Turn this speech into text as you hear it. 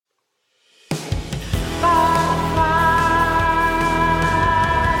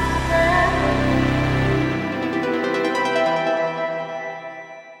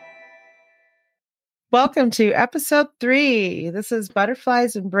Welcome to episode 3. This is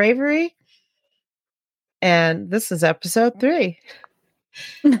Butterflies and Bravery. And this is episode 3.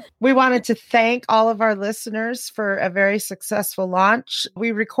 We wanted to thank all of our listeners for a very successful launch.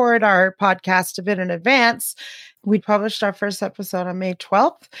 We record our podcast a bit in advance. We published our first episode on May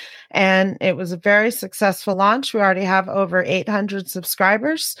 12th, and it was a very successful launch. We already have over 800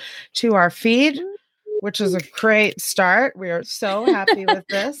 subscribers to our feed, which is a great start. We are so happy with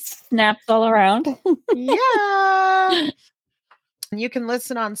this. Snaps all around. Yeah. You can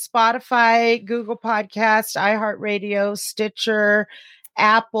listen on Spotify, Google Podcast, iHeartRadio, Stitcher,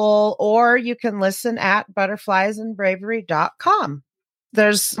 Apple, or you can listen at butterfliesandbravery.com.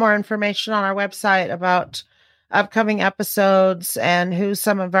 There's more information on our website about upcoming episodes and who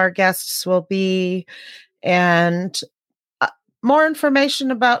some of our guests will be, and more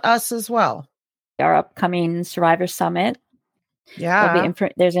information about us as well. Our upcoming Survivor Summit. Yeah.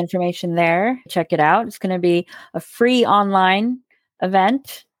 There's information there. Check it out. It's going to be a free online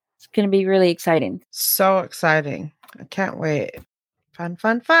event. It's going to be really exciting. So exciting. I can't wait. Fun,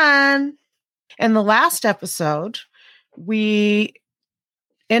 fun, fun. In the last episode, we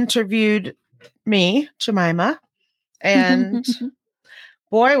interviewed me, Jemima, and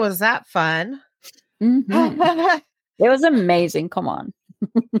boy, was that fun. Mm-hmm. It was amazing. Come on.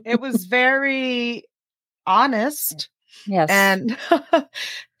 It was very honest. Yes. And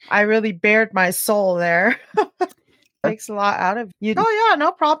I really bared my soul there. Takes a lot out of you. Oh, yeah,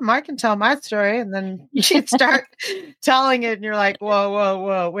 no problem. I can tell my story. And then you start telling it and you're like,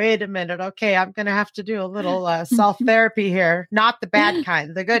 whoa, wait a minute. Okay, I'm going to have to do a little self-therapy here. Not the bad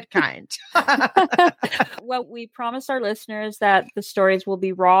kind, the good kind. Well, we promised our listeners that the stories will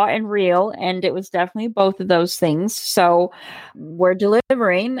be raw and real. And it was definitely both of those things. So we're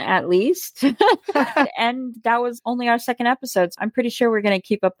delivering at least. And that was only our second episode. So I'm pretty sure we're going to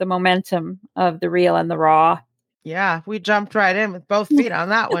keep up the momentum of the real and the raw. Yeah, we jumped right in with both feet on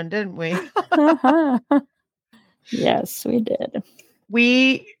that one, didn't we? Yes, we did.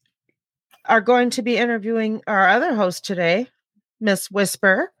 We are going to be interviewing our other host today, Miss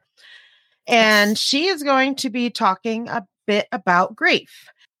Whisper, and she is going to be talking a bit about grief.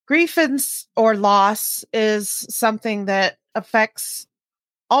 Grief or loss is something that affects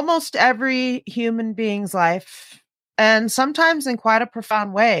almost every human being's life, and sometimes in quite a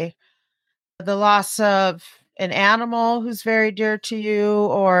profound way. The loss of an animal who's very dear to you,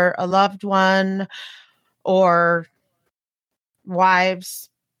 or a loved one, or wives,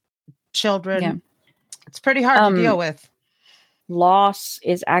 children. Yeah. It's pretty hard to deal with. Loss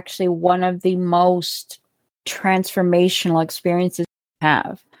is actually one of the most transformational experiences you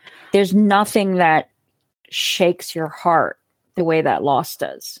have. There's nothing that shakes your heart the way that loss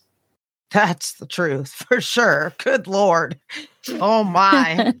does. That's the truth, for sure. Good Lord. Oh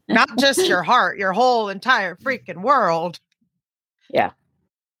my. Not just your heart, your whole entire freaking world. Yeah.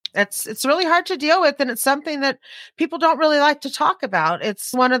 It's really hard to deal with, and it's something that people don't really like to talk about.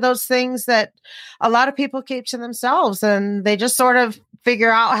 It's one of those things that a lot of people keep to themselves, and they just sort of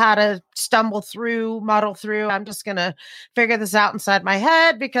figure out how to muddle through. I'm just going to figure this out inside my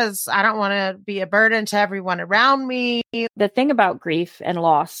head because I don't want to be a burden to everyone around me. The thing about grief and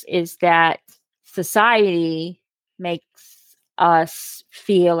loss is that society makes us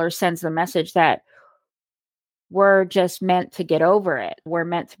feel or sends the message that we're just meant to get over it. We're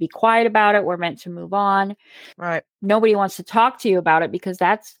meant to be quiet about it. We're meant to move on. Right. Nobody wants to talk to you about it because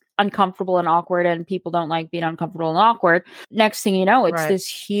that's uncomfortable and awkward, and people don't like being uncomfortable and awkward. Next thing you know, it's this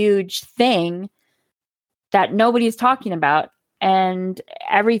huge thing that nobody's talking about, and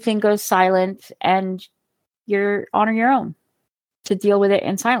everything goes silent, and you're on your own to deal with it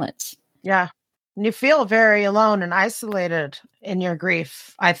in silence. Yeah. And you feel very alone and isolated in your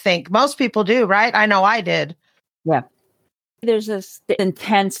grief. I think most people do, right? I know I did. Yeah. There's this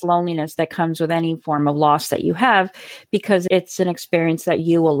intense loneliness that comes with any form of loss that you have because it's an experience that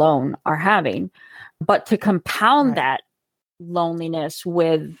you alone are having. But to compound that loneliness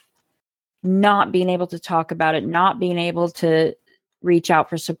with not being able to talk about it, not being able to reach out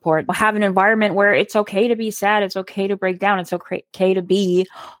for support, have an environment where it's okay to be sad, it's okay to break down, it's okay to be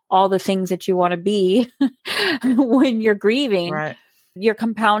all the things that you want to be when you're grieving. Right. You're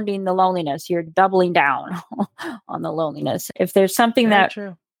compounding the loneliness. You're doubling down on the loneliness. If there's something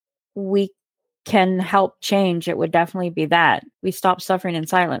we can help change, it would definitely be that. We stop suffering in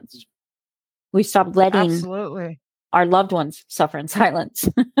silence. We stop letting our loved ones suffer in silence.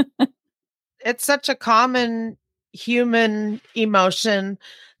 It's such a common human emotion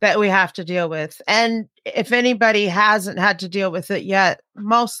that we have to deal with. And if anybody hasn't had to deal with it yet,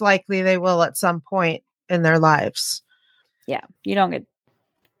 most likely they will at some point in their lives. Yeah, you don't get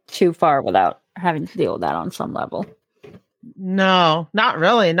too far without having to deal with that on some level. No, not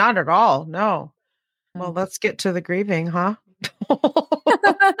really. Not at all. No. Well, let's get to the grieving, huh?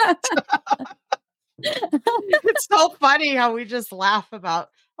 It's so funny how we just laugh about,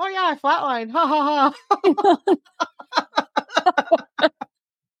 oh yeah, I flatlined. Ha ha ha.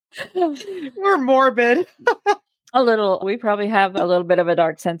 We're morbid. A little. We probably have a little bit of a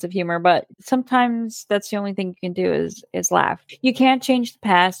dark sense of humor, but sometimes that's the only thing you can do is laugh. You can't change the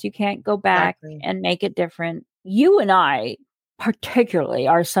past. You can't go back and make it different. You and I particularly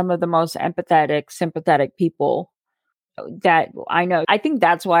are some of the most empathetic, sympathetic people that I know. I think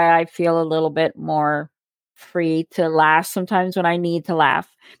that's why I feel a little bit more free to laugh sometimes when I need to laugh,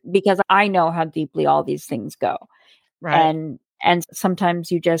 because I know how deeply all these things go. Right. And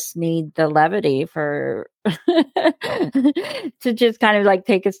sometimes you just need the levity for to just kind of like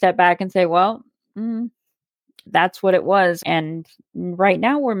take a step back and say, well, that's what it was. And right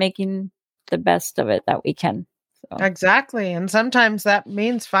now we're making the best of it that we can. So. Exactly. And sometimes that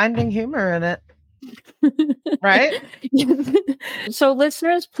means finding humor in it. Right? So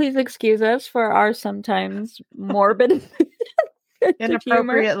listeners, please excuse us for our sometimes morbid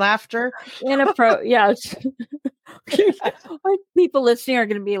inappropriate laughter. Yes. People listening are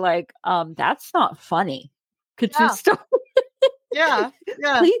going to be like, that's not funny. Could you stop? Yeah.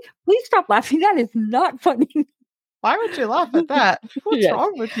 Please stop laughing. That is not funny. Why would you laugh at that? What's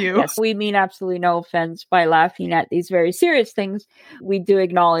wrong with you? Yes, we mean absolutely no offense by laughing at these very serious things. We do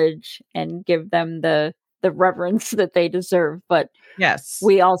acknowledge and give them the reverence that they deserve. But yes,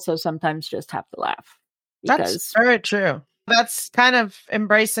 we also sometimes just have to laugh. That's very true. That's kind of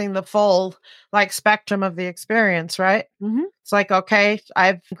embracing the full spectrum of the experience, right? Mm-hmm. It's like, okay,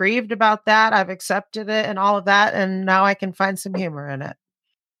 I've grieved about that. I've accepted it and all of that. And now I can find some humor in it.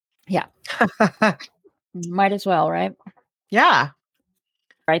 Yeah. Might as well, right? Yeah.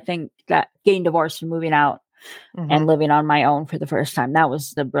 I think that getting divorced and moving out and living on my own for the first time, that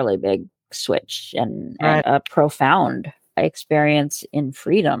was the really big switch and a profound experience in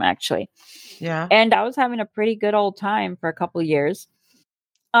freedom, actually. Yeah. And I was having a pretty good old time for a couple of years.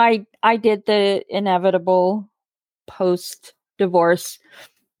 I did the inevitable post-divorce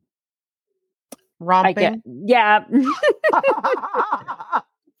romping. Yeah.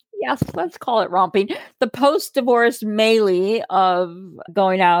 Yes, let's call it romping. The post-divorce melee of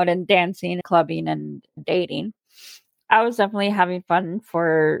going out and dancing, clubbing, and dating. I was definitely having fun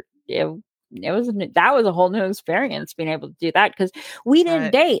for it. That was a whole new experience being able to do that, because we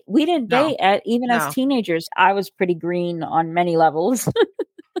didn't date. We didn't date even as teenagers. I was pretty green on many levels.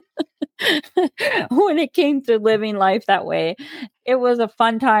 When it came to living life that way, it was a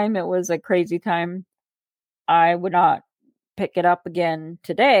fun time. It was a crazy time. I would not pick it up again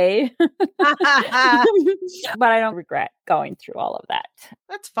today. But I don't regret going through all of that.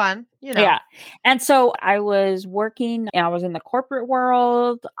 That's fun, Yeah. And so I was working, I was in the corporate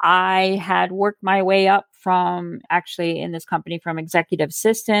world. I had worked my way up from actually in this company from executive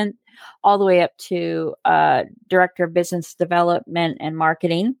assistant all the way up to director of business development and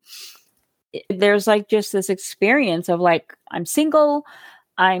marketing. There's just this experience of I'm single,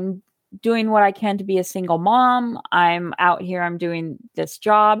 I'm doing what I can to be a single mom. I'm out here, I'm doing this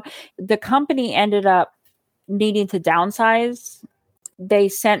job. The company ended up needing to downsize. They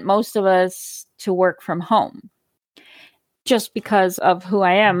sent most of us to work from home just because of who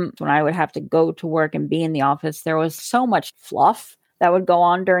I am. When I would have to go to work and be in the office, there was so much fluff that would go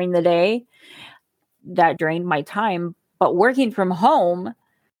on during the day that drained my time. But working from home,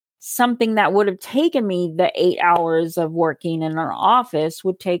 something that would have taken me the 8 hours of working in an office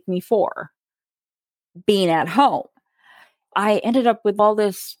would take me 4 being at home. I ended up with all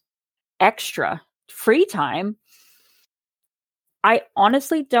this extra free time. I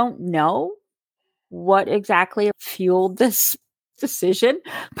honestly don't know what exactly fueled this decision,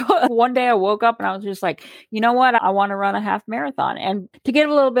 but one day I woke up and I was just like, you know what? I want to run a half marathon. And to give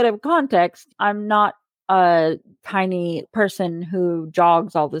a little bit of context, I'm not a tiny person who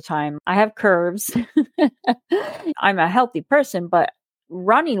jogs all the time. I have curves. I'm a healthy person, but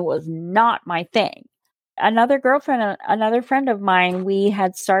running was not my thing. Another friend of mine, we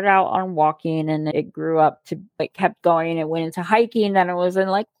had started out on walking and it grew up to kept going. It went into hiking. Then it was in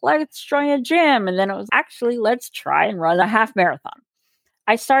let's join a gym. And then it was actually, let's try and run a half marathon.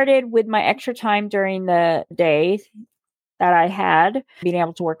 I started with my extra time during the day that I had being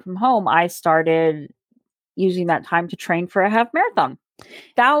able to work from home. I started using that time to train for a half marathon.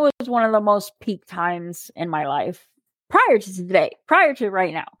 That was one of the most peak times in my life prior to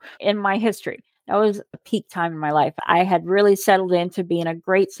right now in my history. That was a peak time in my life. I had really settled into being a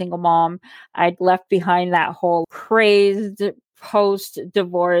great single mom. I'd left behind that whole crazed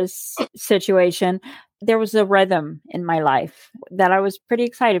post-divorce situation, there was a rhythm in my life that I was pretty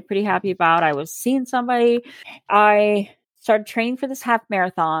excited, pretty happy about. I was seeing somebody. I started training for this half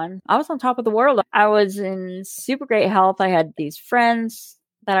marathon. I was on top of the world. I was in super great health. I had these friends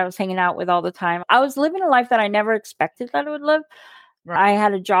that I was hanging out with all the time. I was living a life that I never expected that I would live. Right. I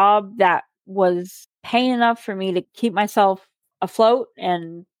had a job that was paying enough for me to keep myself afloat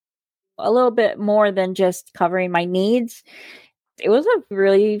and a little bit more than just covering my needs. It was a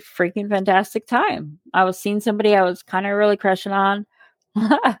really freaking fantastic time. I was seeing somebody I was kind of really crushing on.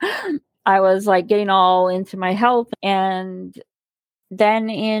 I was like getting all into my health. And then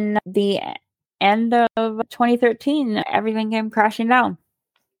in the end of 2013, everything came crashing down.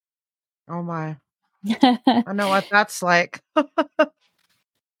 Oh my. I know what that's like.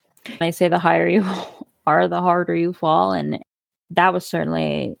 They say the higher you are, the harder you fall. And that was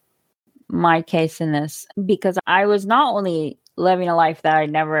certainly my case in this, because I was not only living a life that I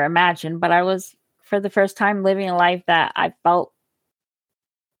never imagined, but I was, for the first time, living a life that I felt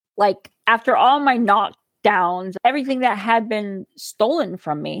like, after all my knockdowns, everything that had been stolen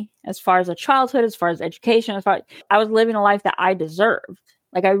from me, as far as a childhood, as far as education, I was living a life that I deserved.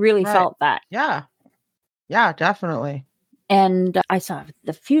 Like, I really felt that. Yeah, definitely. And I saw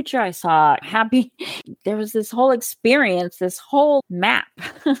the future. I saw happy. There was this whole experience, this whole map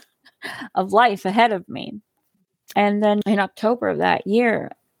of life ahead of me. And then in October of that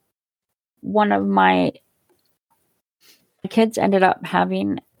year, one of my kids ended up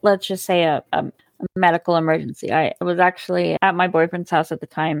having, let's just say, a medical emergency. I was actually at my boyfriend's house at the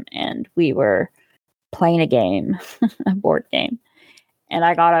time, and we were playing a game, a board game. And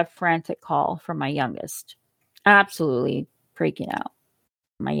I got a frantic call from my youngest, absolutely freaking out.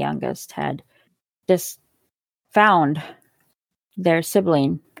 My youngest had just found their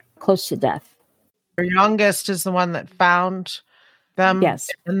sibling close to death. Your youngest is the one that found them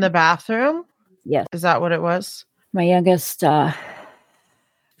in the bathroom? Yes. Is that what it was? My youngest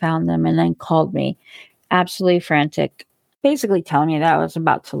found them and then called me absolutely frantic, basically telling me that I was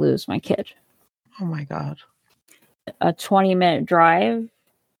about to lose my kid. Oh my God. A 20-minute drive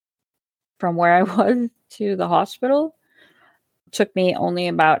from where I was to the hospital took me only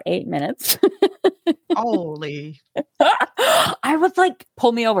about 8 minutes. Holy. I was like,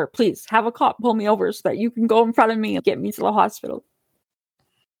 pull me over, please. Have a cop pull me over so that you can go in front of me and get me to the hospital.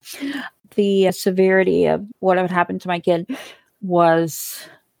 The severity of what had happened to my kid was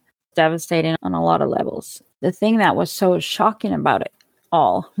devastating on a lot of levels. The thing that was so shocking about it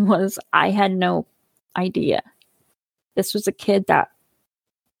all was I had no idea. This was a kid that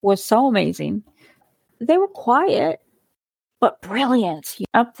was so amazing. They were quiet, but brilliant.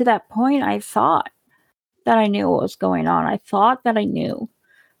 Up to that point, I thought that I knew what was going on. I thought that I knew.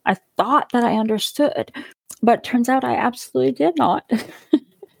 I thought that I understood. But turns out I absolutely did not.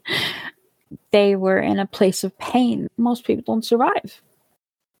 They were in a place of pain. Most people don't survive.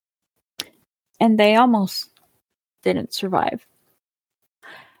 And they almost didn't survive.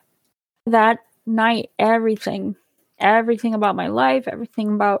 That night, everything about my life,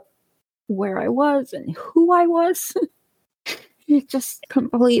 everything about where I was and who I was, it just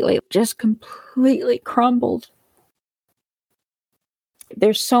completely crumbled.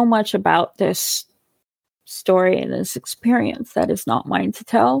 There's so much about this story and this experience that is not mine to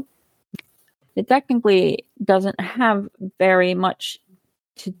tell. It technically doesn't have very much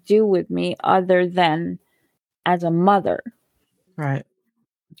to do with me other than as a mother. Right.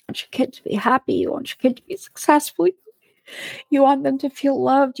 You want your kid to be happy. You want your kid to be successful. You want them to feel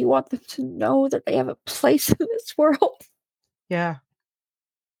loved. You want them to know that they have a place in this world. Yeah.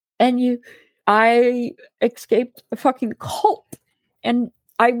 And I escaped a fucking cult. And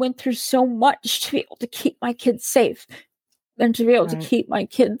I went through so much to be able to keep my kids safe and to be able to keep my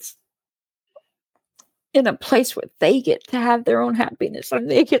kids in a place where they get to have their own happiness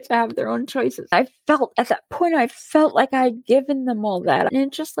and they get to have their own choices. At that point, I felt like I'd given them all that. And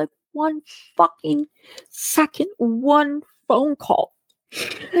in just like one fucking second, one phone call,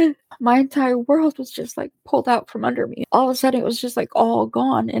 my entire world was just like pulled out from under me. All of a sudden, it was just like all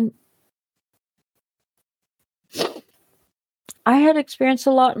gone. And I had experienced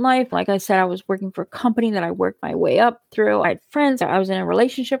a lot in life. Like I said, I was working for a company that I worked my way up through. I had friends. I was in a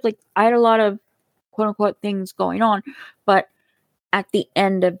relationship. Like I had a lot of quote unquote things going on. But at the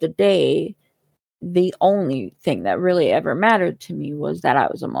end of the day, the only thing that really ever mattered to me was that I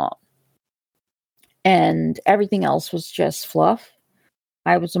was a mom. And everything else was just fluff.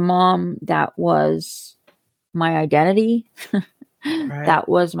 I was a mom. That was my identity. Right. That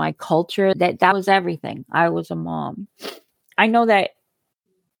was my culture. That was everything. I was a mom. I know that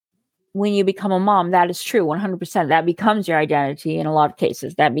when you become a mom, that is true, 100%. That becomes your identity in a lot of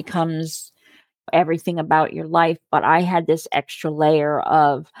cases. That becomes everything about your life. But I had this extra layer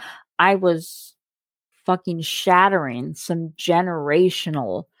of, I was fucking shattering some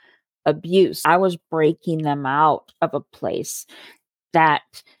generational abuse. I was breaking them out of a place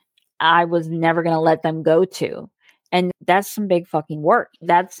that I was never going to let them go to. And that's some big fucking work.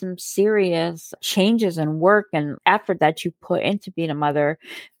 That's some serious changes and work and effort that you put into being a mother,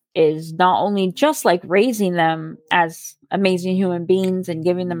 is not only just like raising them as amazing human beings and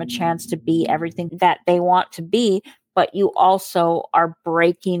giving them a chance to be everything that they want to be, but you also are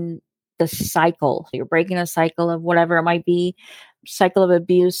breaking the cycle. You're breaking a cycle of whatever it might be, cycle of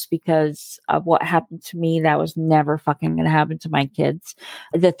abuse because of what happened to me that was never fucking going to happen to my kids.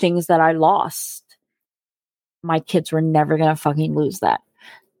 The things that I lost, my kids were never going to fucking lose that.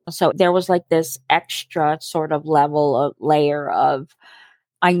 So there was like this extra sort of level of layer of,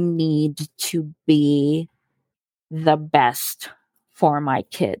 I need to be the best for my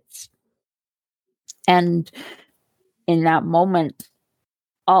kids. And in that moment,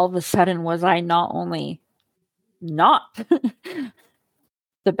 all of a sudden, was I not only not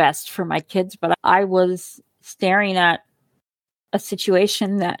the best for my kids, but I was staring at a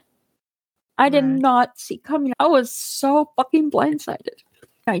situation that I did not see coming. I was so fucking blindsided.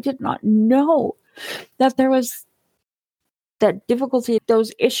 I did not know that there was that difficulty,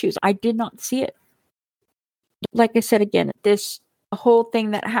 those issues. I did not see it. Like I said again, this whole thing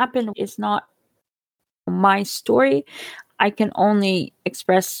that happened is not my story. I can only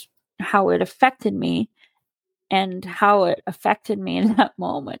express how it affected me. And how it affected me in that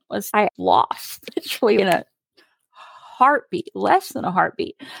moment was I lost, literally in a heartbeat, less than a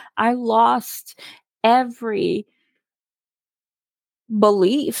heartbeat. I lost every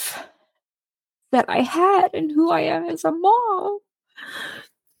belief that I had in who I am as a mom.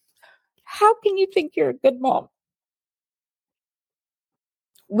 How can you think you're a good mom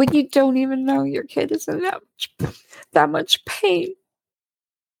when you don't even know your kid is in that much pain?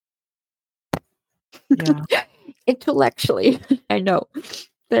 Yeah. Intellectually, I know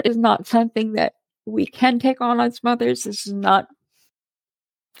that is not something that we can take on as mothers. This is not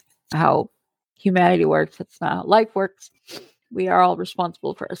how humanity works. It's not how life works. We are all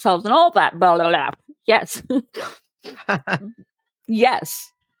responsible for ourselves and all that. Blah, blah, blah. Yes.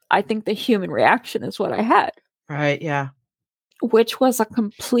 Yes. I think the human reaction is what I had. Right. Yeah. Which was a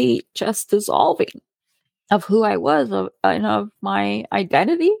complete just dissolving of who I was and of my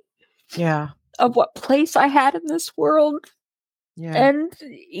identity. Yeah. Of what place I had in this world. Yeah. And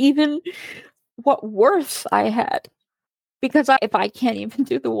even what worth I had. Because if I can't even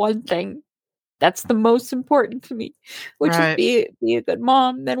do the one thing that's the most important to me, which is be a good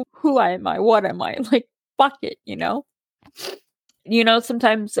mom, then who am I? What am I? Like, fuck it, you know? You know,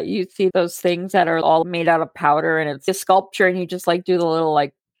 sometimes you see those things that are all made out of powder and it's a sculpture and you just like do the little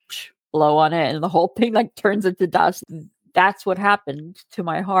like blow on it and the whole thing like turns into dust. That's what happened to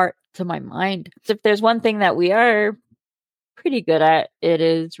my heart, to my mind. So if there's one thing that we are pretty good at, it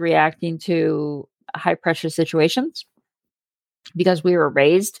is reacting to high pressure situations, because we were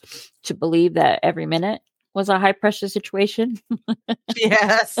raised to believe that every minute was a high pressure situation.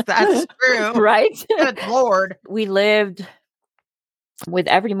 Yes, that's true. Right? Good Lord. We lived with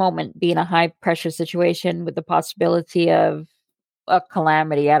every moment being a high pressure situation with the possibility of a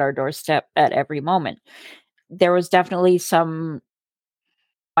calamity at our doorstep at every moment. There was definitely some,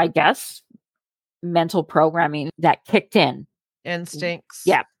 I guess, mental programming that kicked in. Instincts.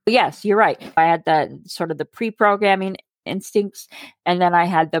 Yeah. Yes, you're right. I had that sort of the pre-programming instincts, and then I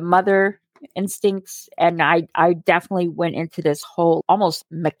had the mother instincts, and I definitely went into this whole almost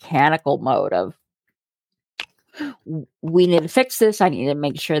mechanical mode of, we need to fix this. I need to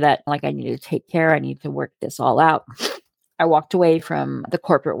make sure that, like, I need to take care. I need to work this all out. I walked away from the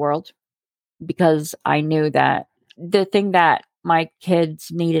corporate world because I knew that the thing that my kids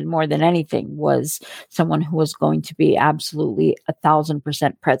needed more than anything was someone who was going to be absolutely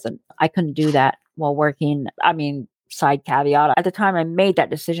 1,000% present. I couldn't do that while working. I mean, side caveat, at the time I made that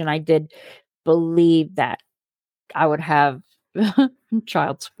decision, I did believe that I would have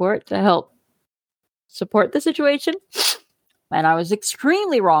child support to help support the situation. And I was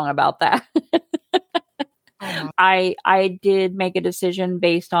extremely wrong about that. I did make a decision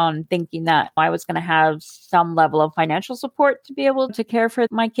based on thinking that I was going to have some level of financial support to be able to care for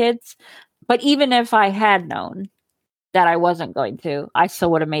my kids. But even if I had known that I wasn't going to, I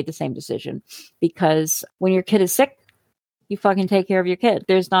still would have made the same decision, because when your kid is sick, you fucking take care of your kid.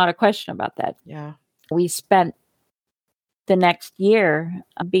 There's not a question about that. Yeah. We spent the next year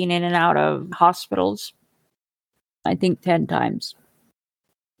being in and out of hospitals, I think 10 times.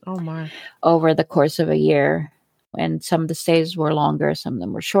 Oh my. over the course of a year. And some of the stays were longer, some of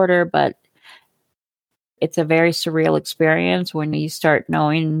them were shorter, but it's a very surreal experience when you start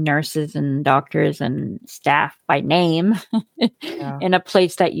knowing nurses and doctors and staff by name in a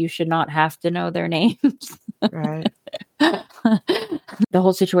place that you should not have to know their names. Right. The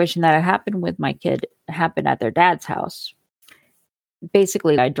whole situation that happened with my kid happened at their dad's house.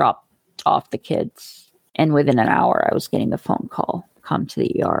 Basically, I dropped off the kids, and within an hour, I was getting the phone call, come to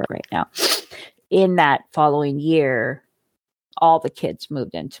the ER right now. In that following year, all the kids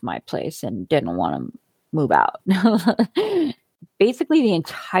moved into my place and didn't want to move out. Basically, the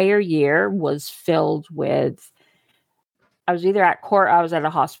entire year was filled with, I was either at court or I was at a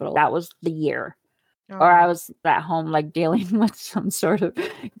hospital. That was the year. Or I was at home, like dealing with some sort of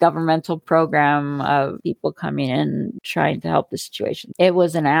governmental program of people coming in trying to help the situation. It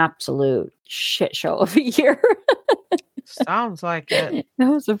was an absolute shit show of a year. Sounds like it. It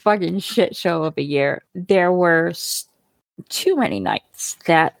was a fucking shit show of a year. There were too many nights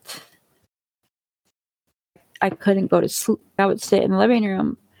that I couldn't go to sleep. I would sit in the living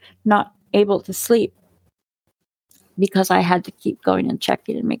room, not able to sleep, because I had to keep going and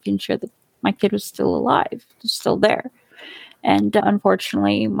checking and making sure that my kid was still alive, still there. And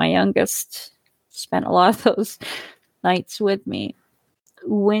unfortunately, my youngest spent a lot of those nights with me.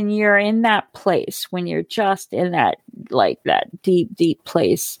 When you're in that place, when you're just in that, like that deep, deep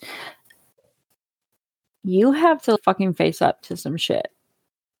place, you have to fucking face up to some shit,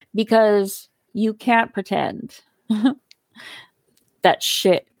 because you can't pretend that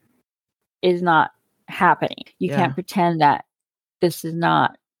shit is not happening. You can't pretend that this is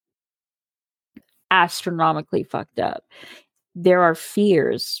not astronomically fucked up. There are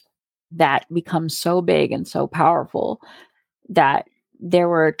fears that become so big and so powerful that there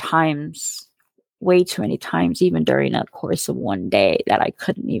were times, way too many times, even during the course of one day, that I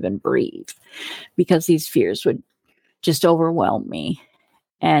couldn't even breathe because these fears would just overwhelm me.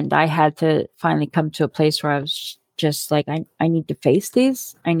 And I had to finally come to a place where I was just like, I need to face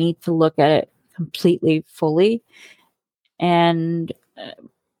these. I need to look at it completely, fully. And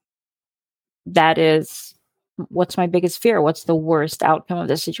that is, what's my biggest fear? What's the worst outcome of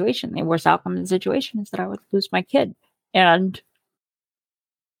the situation? The worst outcome of the situation is that I would lose my kid. And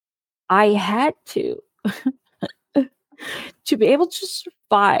I had to be able to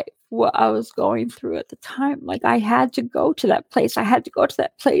survive what I was going through at the time. Like, I had to go to that place. I had to go to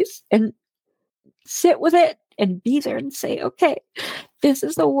that place and sit with it and be there and say, okay, this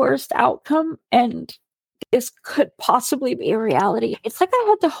is the worst outcome, and this could possibly be a reality. It's like I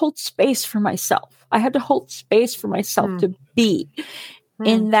had to hold space for myself. I had to hold space for myself to be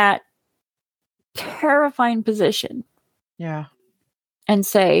in that terrifying position. Yeah. And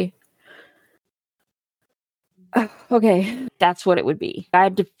say, okay, that's what it would be. I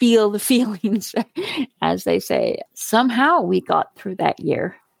had to feel the feelings, as they say. Somehow we got through that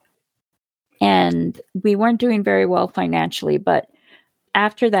year. And we weren't doing very well financially, but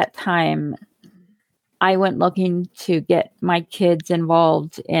after that time, I went looking to get my kids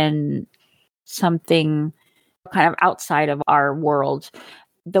involved in something kind of outside of our world.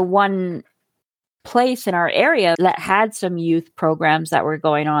 The one place in our area that had some youth programs that were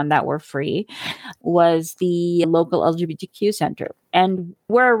going on that were free was the local LGBTQ center. And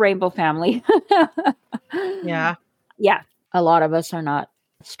we're a rainbow family. Yeah. Yeah. A lot of us are not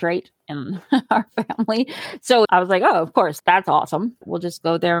straight in our family. So I was like, oh, of course, that's awesome. We'll just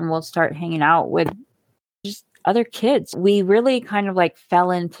go there and we'll start hanging out with just other kids. We really kind of like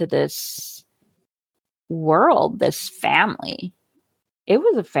fell into this world, this family. It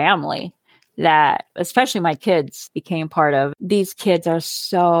was a family that especially my kids became part of. These kids are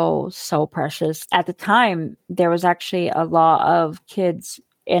so precious. At the time, there was actually a lot of kids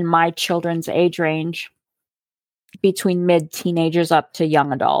in my children's age range between mid-teenagers up to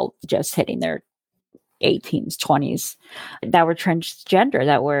young adult, just hitting their 18s, 20s, that were transgender,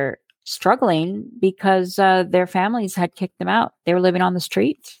 that were struggling because their families had kicked them out. They were living on the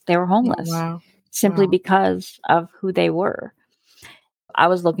streets. They were homeless simply because of who they were. I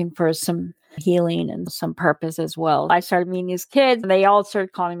was looking for some healing and some purpose as well. I started meeting these kids and they all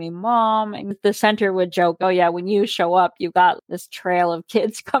started calling me mom. And the center would joke, oh yeah, when you show up, you got this trail of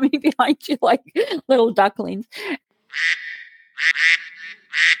kids coming behind you like little ducklings.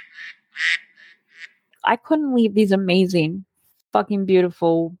 I couldn't leave these amazing, fucking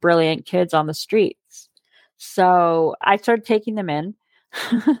beautiful, brilliant kids on the streets. So I started taking them in.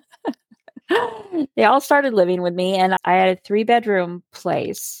 They all started living with me, and I had a 3-bedroom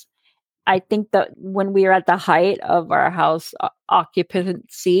place. I think that when we were at the height of our house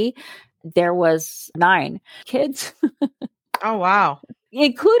occupancy, there was 9 kids. Oh, wow.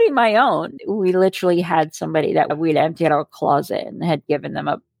 including my own. We literally had somebody that we'd emptied our closet and had given them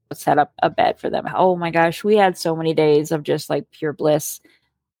set up a bed for them. Oh my gosh, we had so many days of just like pure bliss.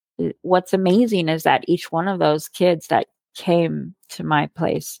 What's amazing is that each one of those kids that came to my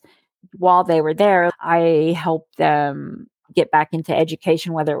place, while they were there, I helped them get back into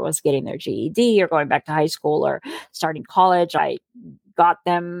education, whether it was getting their GED or going back to high school or starting college. I got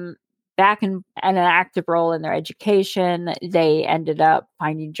them back in an active role in their education. They ended up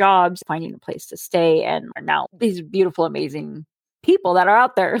finding jobs, finding a place to stay, and are now these beautiful, amazing people that are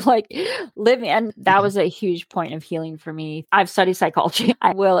out there like living. And that was a huge point of healing for me. I've studied psychology.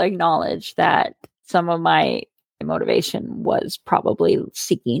 I will acknowledge that some of my motivation was probably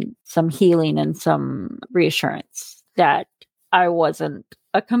seeking some healing and some reassurance that I wasn't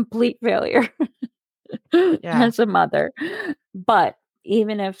a complete failure as a mother. But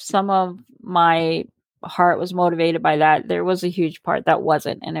even if some of my heart was motivated by that, there was a huge part that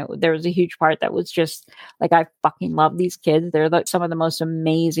wasn't. And there was a huge part that was just like, I fucking love these kids. They're like some of the most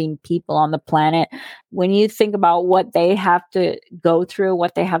amazing people on the planet. When you think about what they have to go through,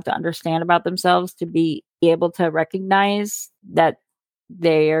 what they have to understand about themselves to be able to recognize that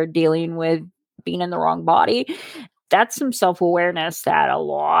they are dealing with being in the wrong body, that's some self-awareness that a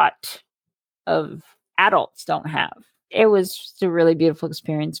lot of adults don't have. It was just a really beautiful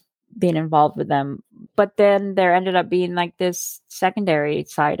experience being involved with them. But then there ended up being like this secondary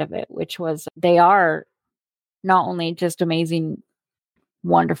side of it, which was they are not only just amazing,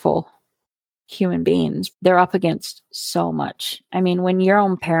 wonderful human beings, they're up against so much. I mean, when your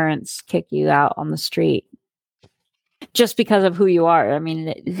own parents kick you out on the street just because of who you are, I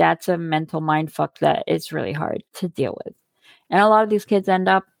mean, that's a mental mind fuck that is really hard to deal with. And a lot of these kids end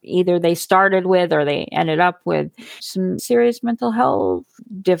up either they started with or they ended up with some serious mental health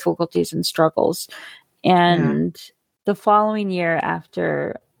difficulties and struggles. And the following year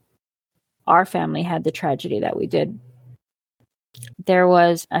after our family had the tragedy that we did, there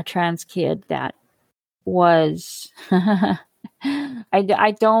was a trans kid that was...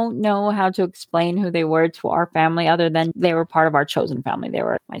 I don't know how to explain who they were to our family other than they were part of our chosen family. They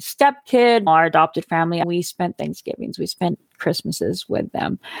were my stepkid, our adopted family. We spent Thanksgivings, we spent Christmases with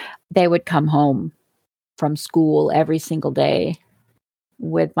them. They would come home from school every single day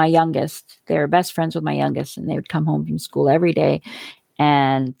with my youngest. They were best friends with my youngest, and they would come home from school every day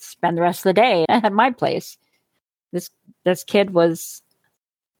and spend the rest of the day at my place. This kid was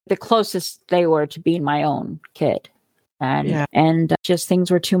the closest they were to being my own kid. And just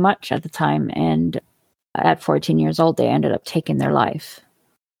things were too much at the time. And at 14 years old, they ended up taking their life.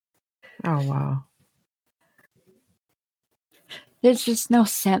 Oh, wow. There's just no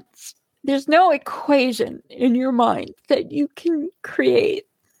sense. There's no equation in your mind that you can create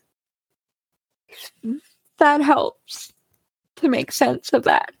that helps to make sense of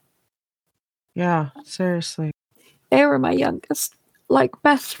that. Yeah, seriously. They were my youngest, like,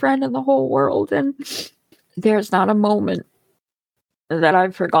 best friend in the whole world. And there's not a moment that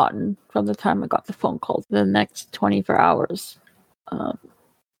I've forgotten from the time I got the phone call to the next 24 hours.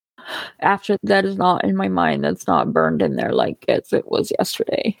 After that is not in my mind. That's not burned in there like as it was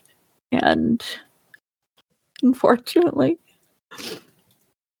yesterday. And unfortunately,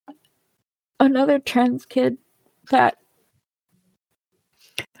 another trans kid that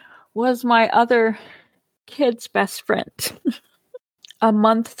was my other kid's best friend, a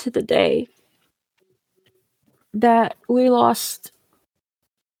month to the day that we lost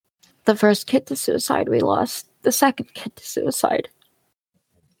the first kid to suicide, we lost the second kid to suicide.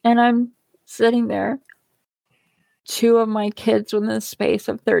 And I'm sitting there, 2 of my kids within the space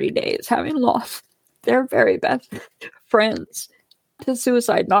of 30 days, having lost their very best friends to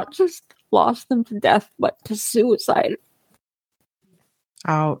suicide. Not just lost them to death, but to suicide.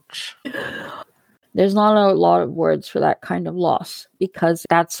 Ouch. There's not a lot of words for that kind of loss, because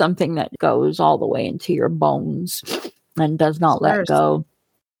that's something that goes all the way into your bones and does not let go.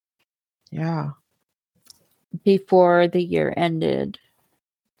 Yeah. Before the year ended,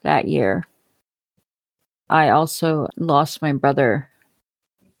 that year, I also lost my brother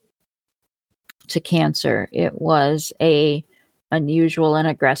to cancer. It was a unusual and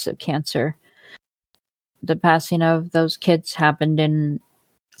aggressive cancer. The passing of those kids happened in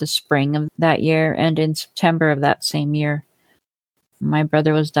the spring of that year, and in September of that same year, my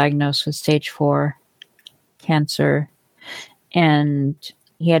brother was diagnosed with stage 4 cancer, and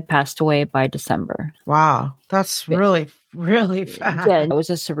he had passed away by December. Wow, that's really, really fast. Yeah, it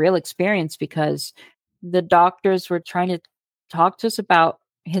was a surreal experience because the doctors were trying to talk to us about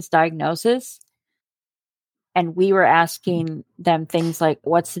his diagnosis, and we were asking them things like,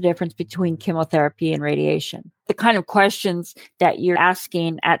 what's the difference between chemotherapy and radiation? the kind of questions that you're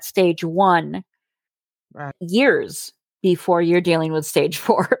asking at stage 1 Right. years before you're dealing with stage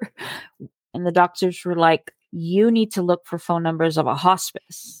 4. And the doctors were like, you need to look for phone numbers of a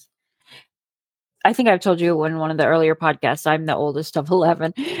hospice. I think I've told you in one of the earlier podcasts, I'm the oldest of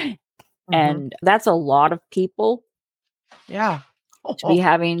 11. And that's a lot of people. Yeah. To be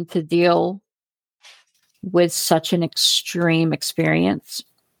having to deal with such an extreme experience.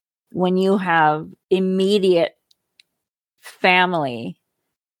 When you have immediate family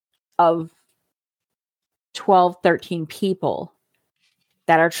of 12, 13 people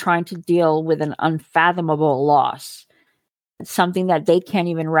that are trying to deal with an unfathomable loss, something that they can't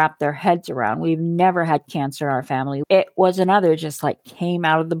even wrap their heads around. We've never had cancer in our family. It was another just like came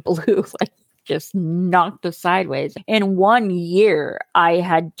out of the blue, like just knocked us sideways. In 1 year, I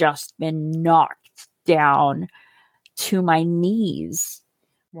had just been knocked down to my knees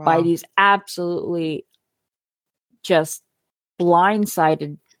by these absolutely just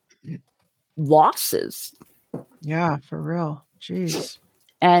blindsided losses. Yeah, for real. Jeez.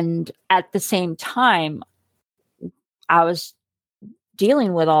 And at the same time, I was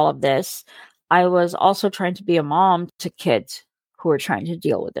dealing with all of this. I was also trying to be a mom to kids who are trying to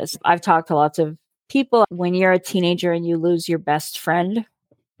deal with this. I've talked to lots of people. When you're a teenager and you lose your best friend,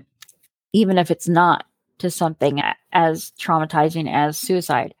 even if it's not to something as traumatizing as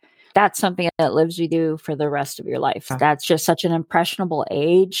suicide, that's something that lives with you for the rest of your life. That's just such an impressionable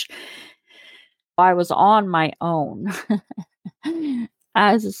age. I was on my own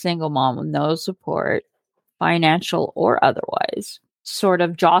as a single mom with no support, financial or otherwise, sort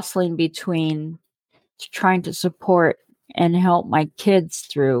of jostling between trying to support and help my kids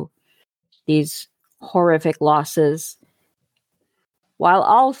through these horrific losses, while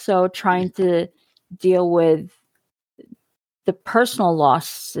also trying to deal with the personal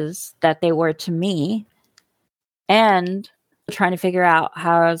losses that they were to me and trying to figure out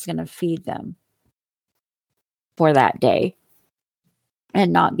how I was going to feed them for that day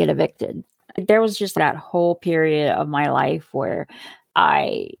and not get evicted. There was just that whole period of my life where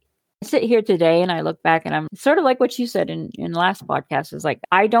I sit here today and I look back and I'm sort of like what you said in the last podcast, is like,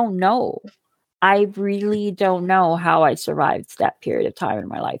 I don't know. I really don't know how I survived that period of time in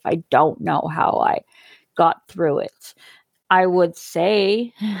my life. I don't know how I got through it. I would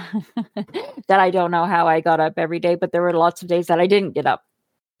say that I don't know how I got up every day, but there were lots of days that I didn't get up.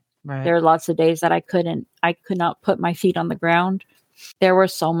 Right. There were lots of days that I could not put my feet on the ground. There were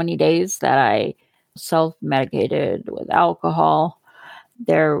so many days that I self-medicated with alcohol.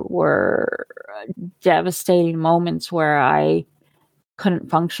 There were devastating moments where I couldn't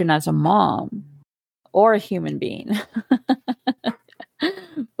function as a mom or a human being.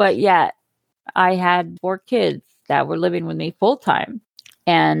 But yet I had 4 kids that were living with me full time.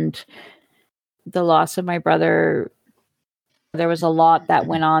 And the loss of my brother, there was a lot that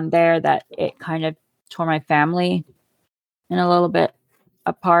went on there that it kind of tore my family in a little bit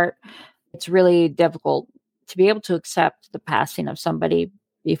apart. It's really difficult to be able to accept the passing of somebody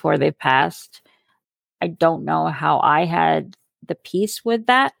before they've passed. I don't know how I had the peace with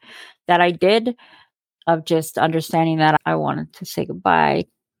that I did, of just understanding that I wanted to say goodbye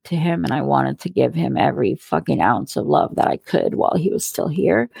to him and I wanted to give him every fucking ounce of love that I could while he was still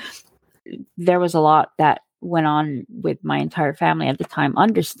here. There was a lot that went on with my entire family at the time,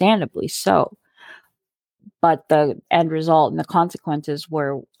 understandably so. But the end result and the consequences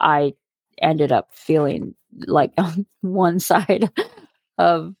were I ended up feeling like on one side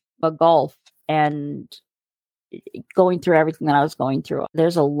of a gulf and going through everything that I was going through.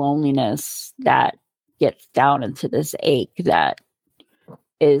 There's a loneliness that gets down into this ache that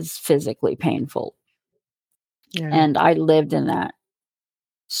is physically painful. Yeah. And I lived in that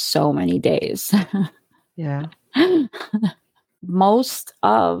so many days. Yeah. Most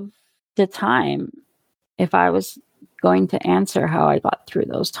of the time, if I was going to answer how I got through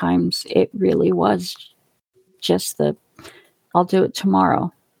those times, it really was just I'll do it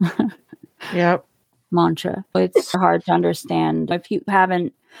tomorrow. Yep. Mantra. It's hard to understand if you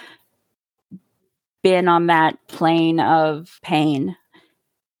haven't been on that plane of pain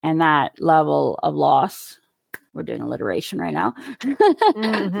and that level of loss. We're doing alliteration right now.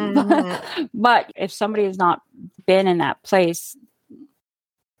 But if somebody has not been in that place,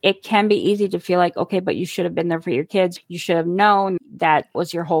 it can be easy to feel like, okay, but you should have been there for your kids. You should have known that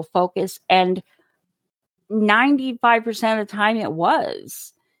was your whole focus. And 95% of the time it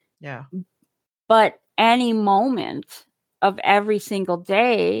was. Yeah. But any moment of every single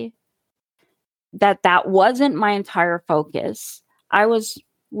day that wasn't my entire focus, I was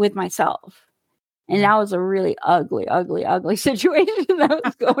with myself. And that was a really ugly, ugly, ugly situation that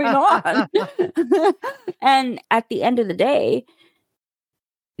was going on. And at the end of the day,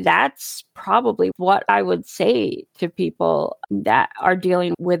 that's probably what I would say to people that are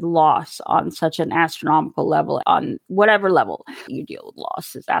dealing with loss on such an astronomical level. On whatever level you deal with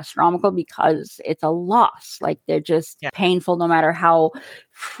loss is astronomical because it's a loss. Like they're just painful no matter how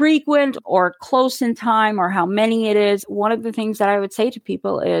frequent or close in time or how many it is. One of the things that I would say to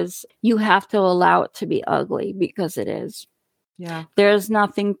people is you have to allow it to be ugly because it is. Yeah. There's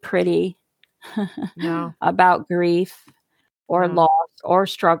nothing pretty about grief or loss or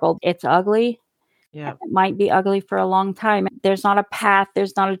struggle. It's ugly. Yeah. It might be ugly for a long time. There's not a path.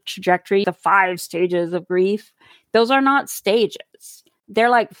 There's not a trajectory. The 5 stages of grief, those are not stages. They're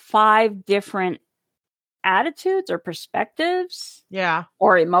like 5 different attitudes or perspectives. Yeah.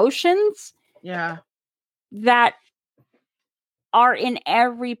 Or emotions. Yeah. That are in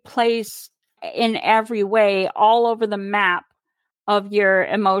every place, in every way, all over the map of your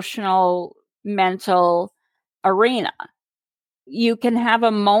emotional, mental arena. You can have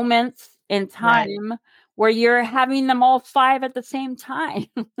a moment in time where you're having them all 5 at the same time.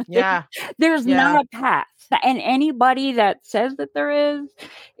 Yeah. There's not a path. And anybody that says that there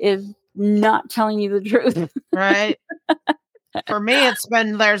is not telling you the truth. Right. For me, it's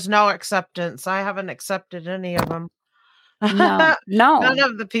been, there's no acceptance. I haven't accepted any of them. No. None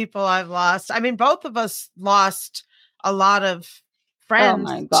of the people I've lost. I mean, both of us lost a lot of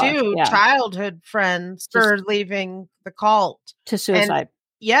friends too, childhood friends for leaving the cult to suicide.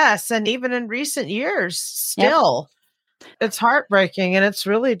 And even in recent years, still, it's heartbreaking and it's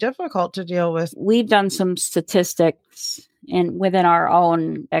really difficult to deal with. We've done some statistics within our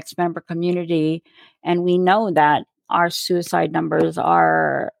own ex-member community, and we know that our suicide numbers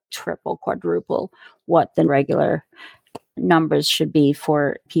are triple, quadruple what the regular numbers should be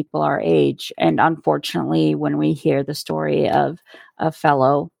for people our age. And unfortunately, when we hear the story of a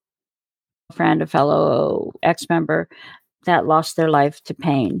fellow friend, a fellow ex-member that lost their life to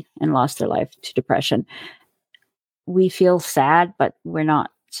pain and lost their life to depression, we feel sad, but we're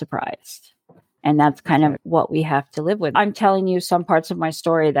not surprised. And that's kind of what we have to live with. I'm telling you some parts of my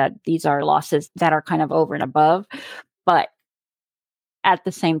story that these are losses that are kind of over and above, but at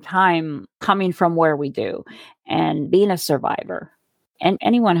the same time, coming from where we do and being a survivor, and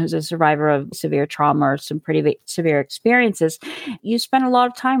anyone who's a survivor of severe trauma or some pretty severe experiences, you spend a lot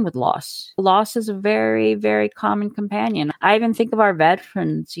of time with loss. Loss is a very, very common companion. I even think of our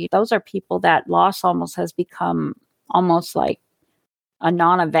veterans. Those are people that loss almost has become almost like a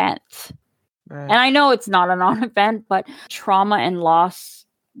non-event. Right. And I know it's not a non-event, but trauma and loss,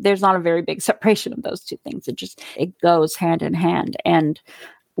 there's not a very big separation of those two things. It goes hand in hand. And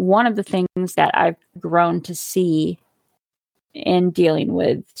one of the things that I've grown to see in dealing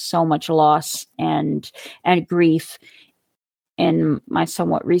with so much loss and grief in my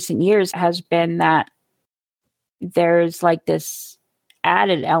somewhat recent years has been that there's like this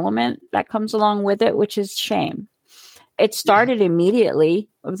added element that comes along with it, which is shame. It started immediately.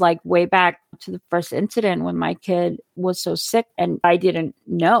 It was like way back to the first incident when my kid was so sick and I didn't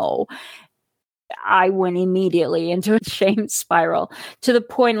know. I went immediately into a shame spiral to the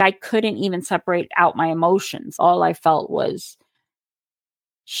point I couldn't even separate out my emotions. All I felt was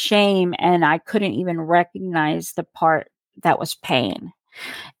shame, and I couldn't even recognize the part that was pain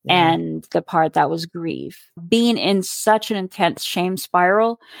and the part that was grief. Being in such an intense shame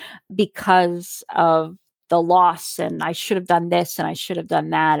spiral because of the loss, and I should have done this and I should have done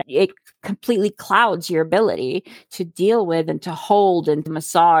that. It completely clouds your ability to deal with and to hold and to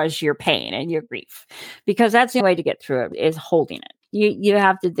massage your pain and your grief, because that's the only way to get through it is holding it. You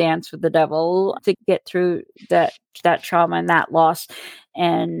have to dance with the devil to get through that trauma and that loss.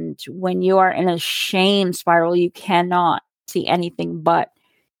 And when you are in a shame spiral, you cannot see anything but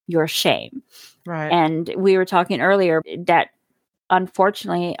your shame. Right. And we were talking earlier that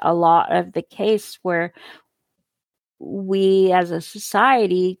unfortunately a lot of the case where we as a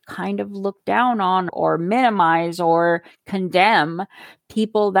society kind of look down on or minimize or condemn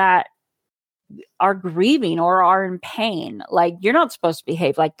people that are grieving or are in pain. Like, you're not supposed to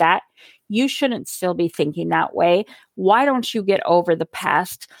behave like that. You shouldn't still be thinking that way. Why don't you get over the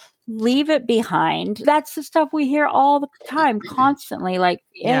past? Leave it behind. That's the stuff we hear all the time, constantly, like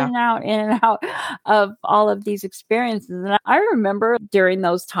in and out of all of these experiences. And I remember during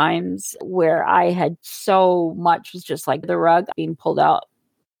those times where I had so much was just like the rug being pulled out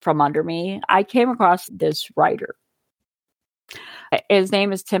from under me, I came across this writer. His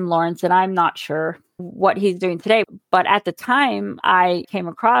name is Tim Lawrence, and I'm not sure what he's doing today. But at the time I came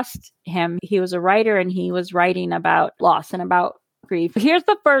across him, he was a writer and he was writing about loss and about grief. Here's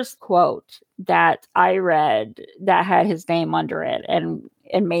the first quote that I read that had his name under it, and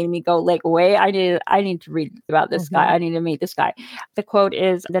it made me go like, wait, I need to read about this guy. I need to meet this guy. The quote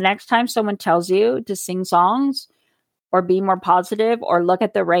is, the next time someone tells you to sing songs or be more positive or look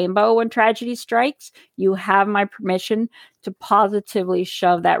at the rainbow when tragedy strikes, you have my permission to positively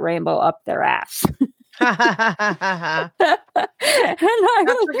shove that rainbow up their ass. That's a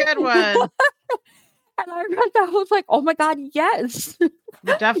good one. And I read that, I was like, oh my God, yes. You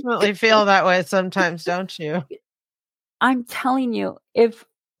definitely feel that way sometimes, don't you? I'm telling you, if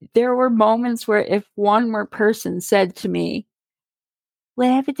there were moments where if one more person said to me,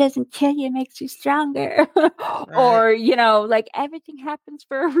 whatever doesn't kill you makes you stronger. Right. Or, like everything happens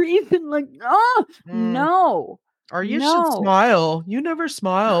for a reason. Like, oh, no. Or you should smile. You never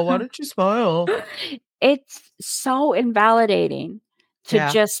smile. Why don't you smile? It's so invalidating to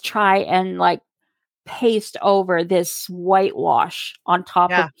just try and like paste over this whitewash on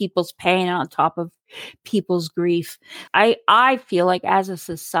top of people's pain, on top of people's grief. I feel like as a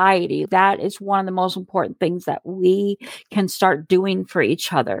society, that is one of the most important things that we can start doing for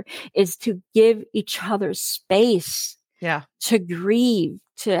each other, is to give each other space to grieve,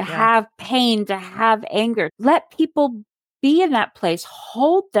 to have pain, to have anger. Let people be in that place.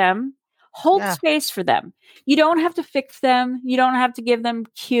 Hold them. Hold space for them. You don't have to fix them. You don't have to give them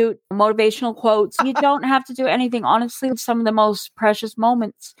cute motivational quotes. You don't have to do anything. Honestly, some of the most precious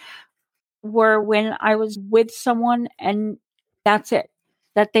moments were when I was with someone and that's it.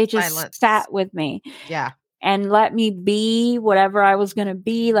 That they just sat with me. Yeah. And let me be whatever I was going to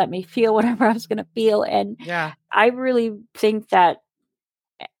be. Let me feel whatever I was going to feel. And I really think that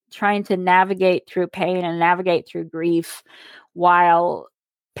trying to navigate through pain and navigate through grief while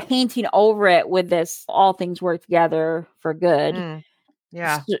painting over it with this all things work together for good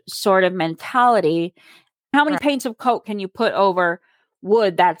sort of mentality. How many paints of coat can you put over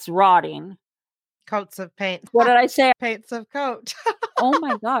wood that's rotting? Coats of paint. What did I say? Paints of coat. Oh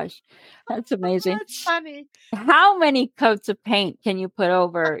my gosh. That's amazing. That's funny. How many coats of paint can you put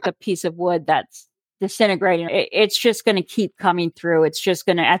over a piece of wood that's disintegrating? It's just going to keep coming through. It's just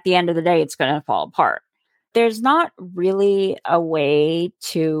going to, at the end of the day, it's going to fall apart. There's not really a way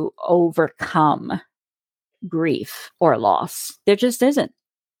to overcome grief or loss. There just isn't.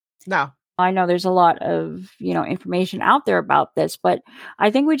 No. I know there's a lot of, information out there about this, but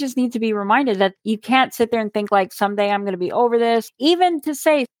I think we just need to be reminded that you can't sit there and think like someday I'm going to be over this. Even to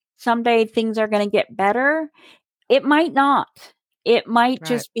say someday things are going to get better, it might not. It might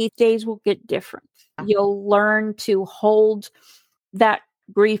just be days will get different. You'll learn to hold that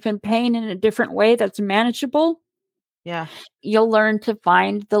grief and pain in a different way that's manageable. Yeah. You'll learn to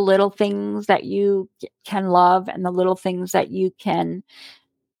find the little things that you can love and the little things that you can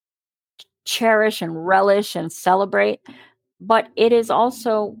cherish and relish and celebrate. But it is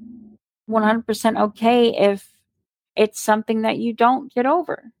also 100% okay if it's something that you don't get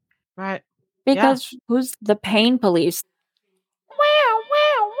over. Right. Because who's the pain police?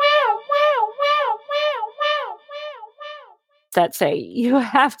 That say you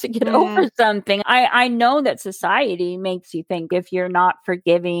have to get over something. I know that society makes you think if you're not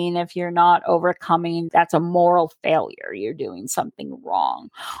forgiving, if you're not overcoming, that's a moral failure. You're doing something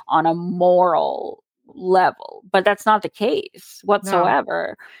wrong on a moral level. But that's not the case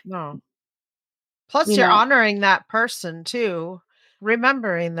whatsoever. No. Plus, you're honoring that person too,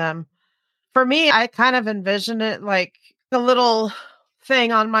 remembering them. For me, I kind of envision it like the little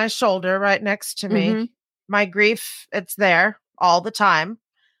thing on my shoulder right next to me. My grief, it's there all the time.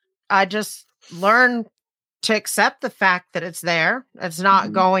 I just learn to accept the fact that it's there. It's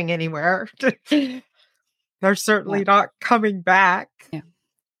not going anywhere. They're certainly not coming back. Yeah.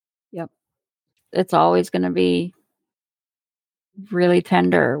 Yep. It's always going to be really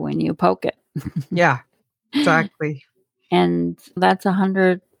tender when you poke it. Yeah, exactly. And that's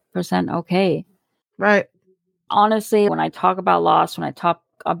 100% okay. Right. Honestly, when I talk about loss, when I talk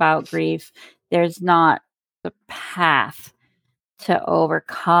about grief, there's not a path to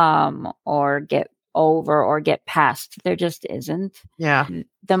overcome or get over or get past. There just isn't. Yeah.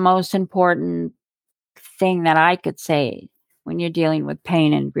 The most important thing that I could say when you're dealing with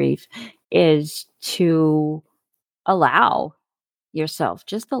pain and grief is to allow yourself,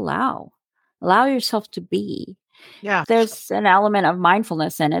 just allow yourself to be. Yeah. There's an element of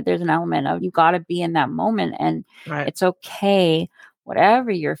mindfulness in it. There's an element of you got to be in that moment, and it's okay.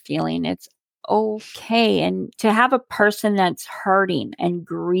 Whatever you're feeling, it's okay. And to have a person that's hurting and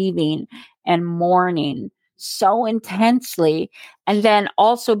grieving and mourning so intensely, and then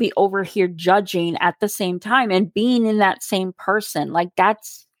also be over here judging at the same time and being in that same person, like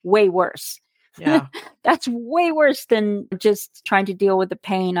that's way worse. Yeah. That's way worse than just trying to deal with the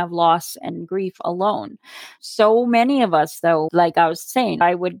pain of loss and grief alone. So many of us, though, like I was saying,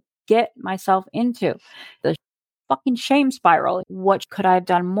 I would get myself into the fucking shame spiral. What could I have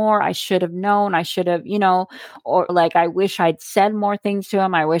done more? I should have known. I should have, or like, I wish I'd said more things to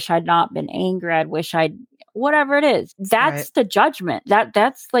him. I wish I'd not been angry. I wish I'd, whatever it is. That's the judgment.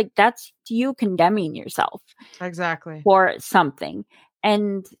 That's you condemning yourself. Exactly. For something.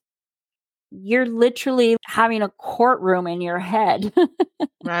 And you're literally having a courtroom in your head.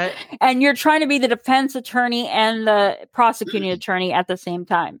 Right. And you're trying to be the defense attorney and the prosecuting attorney at the same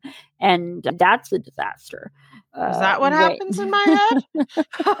time. And that's a disaster. Is that what happens in my head?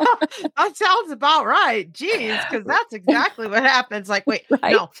 That sounds about right. Jeez, because that's exactly what happens. Like, wait,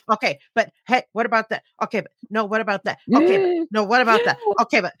 right? No, okay, but hey, what about that? Okay, but no, what about that? Okay, but no, what about that?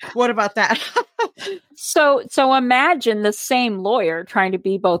 Okay, but what about that? So imagine the same lawyer trying to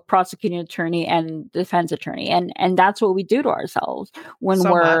be both prosecuting attorney and defense attorney, and that's what we do to ourselves when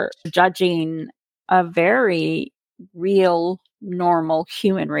we're judging a very real, normal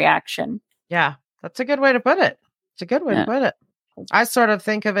human reaction. Yeah, that's a good way to put it. It's a good way to put it. I sort of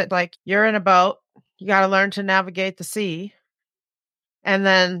think of it like you're in a boat. You got to learn to navigate the sea. And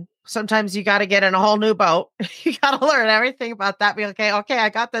then sometimes you got to get in a whole new boat. You got to learn everything about that. Be like, okay, I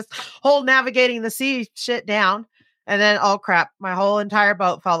got this whole navigating the sea shit down. And then, oh crap, my whole entire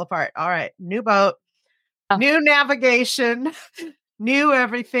boat fell apart. All right, new boat, new navigation, new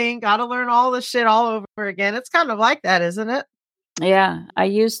everything. Got to learn all this shit all over again. It's kind of like that, isn't it? Yeah, I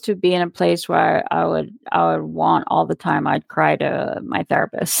used to be in a place where I would want all the time. I'd cry to my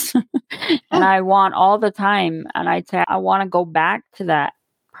therapist, and I want all the time. And I'd say I want to go back to that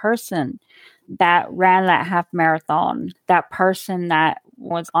person that ran that half marathon, that person that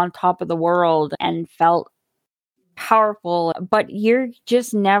was on top of the world and felt powerful. But you're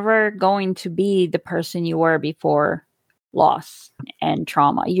just never going to be the person you were before loss and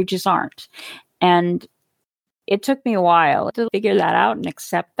trauma. You just aren't. And it took me a while to figure that out and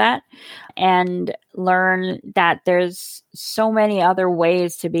accept that and learn that there's so many other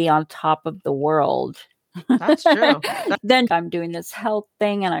ways to be on top of the world. That's true. Then I'm doing this health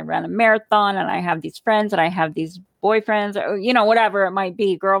thing and I ran a marathon and I have these friends and I have these boyfriends or, whatever it might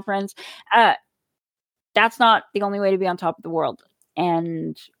be, girlfriends. That's not the only way to be on top of the world.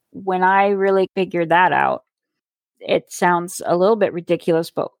 And when I really figured that out, it sounds a little bit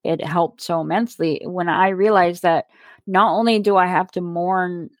ridiculous, but it helped so immensely when I realized that not only do I have to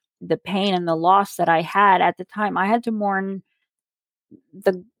mourn the pain and the loss that I had at the time, I had to mourn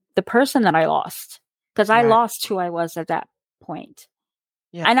the person that I lost because I lost who I was at that point.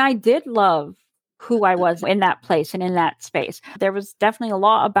 Yeah. And I did love who I was in that place and in that space. There was definitely a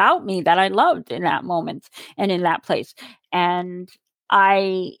lot about me that I loved in that moment and in that place. And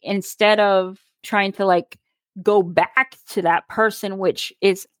I, instead of trying to go back to that person, which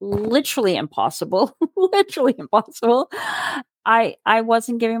is literally impossible, I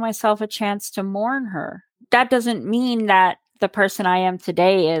wasn't giving myself a chance to mourn her. That doesn't mean that the person I am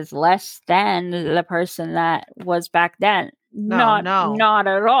today is less than the person that was back then. Not at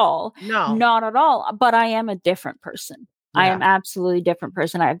all. No, not at all. But I am a different person. Yeah. I am absolutely a different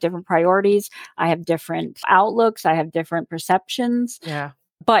person. I have different priorities. I have different outlooks. I have different perceptions. Yeah.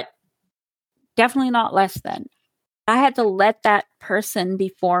 But definitely not less than. I had to let that person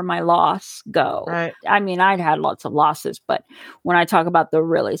before my loss go. Right. I mean, I'd had lots of losses, but when I talk about the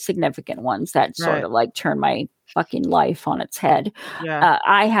really significant ones that sort of turned my fucking life on its head,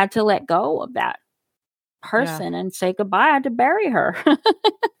 I had to let go of that person and say goodbye. I had to bury her.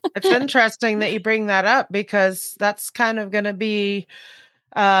 It's interesting that you bring that up because that's kind of going to be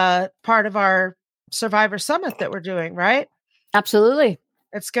part of our Survivor Summit that we're doing, right? Absolutely.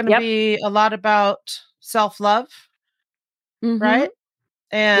 It's going to be a lot about self-love, right?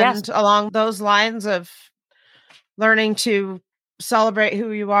 And along those lines of learning to celebrate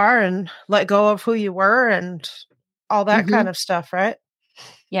who you are and let go of who you were and all that kind of stuff, right?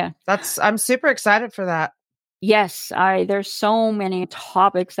 Yeah. I'm super excited for that. Yes, there's so many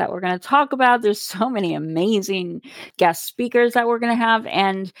topics that we're going to talk about. There's so many amazing guest speakers that we're going to have.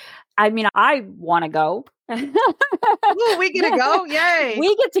 And I mean, I want to go. Ooh, we get to go. Yay.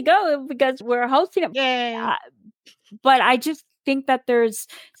 We get to go because we're hosting it. Yay. But I just think that there's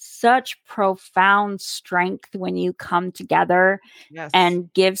such profound strength when you come together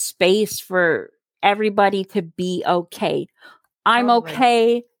and give space for everybody to be okay. I'm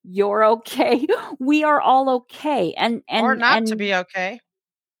okay. You're okay. We are all okay. And or not to be okay.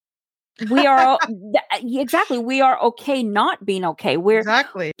 We are exactly. We are okay not being okay. We're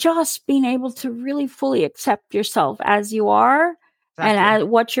exactly just being able to really fully accept yourself as you are Exactly.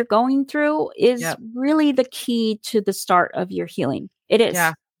 And what you're going through is Yep. really the key to the start of your healing. It is.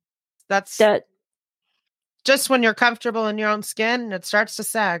 Yeah. That's That just when you're comfortable in your own skin, it starts to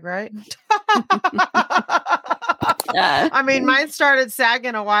sag, right? I mean, mine started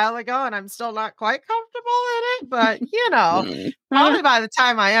sagging a while ago and I'm still not quite comfortable in it, but probably by the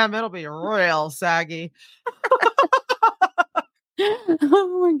time I am, it'll be real saggy.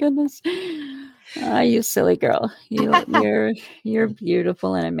 Oh my goodness. You silly girl. You're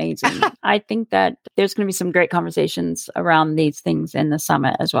beautiful and amazing. I think that there's going to be some great conversations around these things in the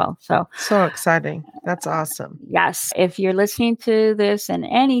summit as well. So exciting. That's awesome. Yes. If you're listening to this and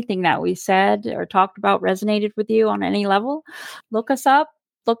anything that we said or talked about resonated with you on any level, look us up.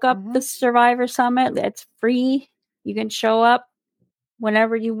 Look up the Survivor Summit. It's free. You can show up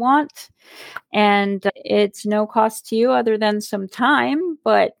whenever you want. And it's no cost to you other than some time,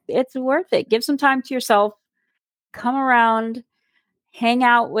 but it's worth it. Give some time to yourself. Come around, hang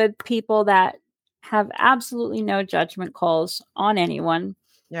out with people that have absolutely no judgment calls on anyone.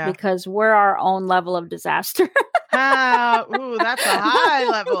 Yeah. Because we're our own level of disaster. Ooh, that's a high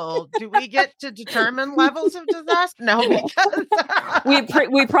level. Do we get to determine levels of disaster? No, because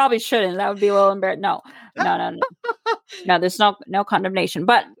we probably shouldn't. That would be a little embarrassing. No. No, there's no condemnation.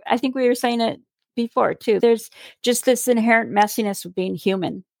 But I think we were saying it before too. There's just this inherent messiness of being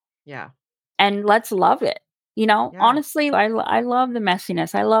human. Yeah. And let's love it. Honestly, I love the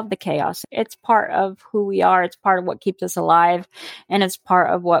messiness. I love the chaos. It's part of who we are. It's part of what keeps us alive. And it's part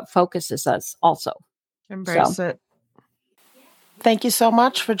of what focuses us also. Embrace it. Thank you so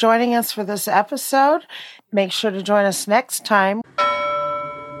much for joining us for this episode. Make sure to join us next time.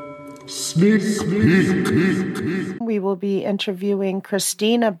 Sneak peek. We will be interviewing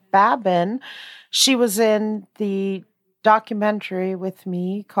Christina Babin. She was in the documentary with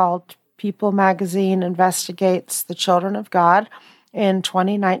me called People Magazine Investigates the Children of God in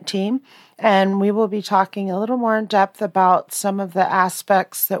 2019. And we will be talking a little more in depth about some of the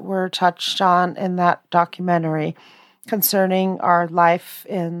aspects that were touched on in that documentary concerning our life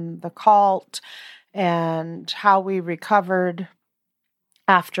in the cult and how we recovered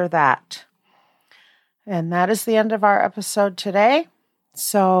after that. And that is the end of our episode today.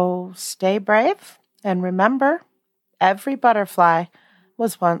 So stay brave and remember, every butterfly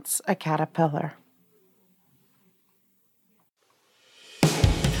was once a caterpillar.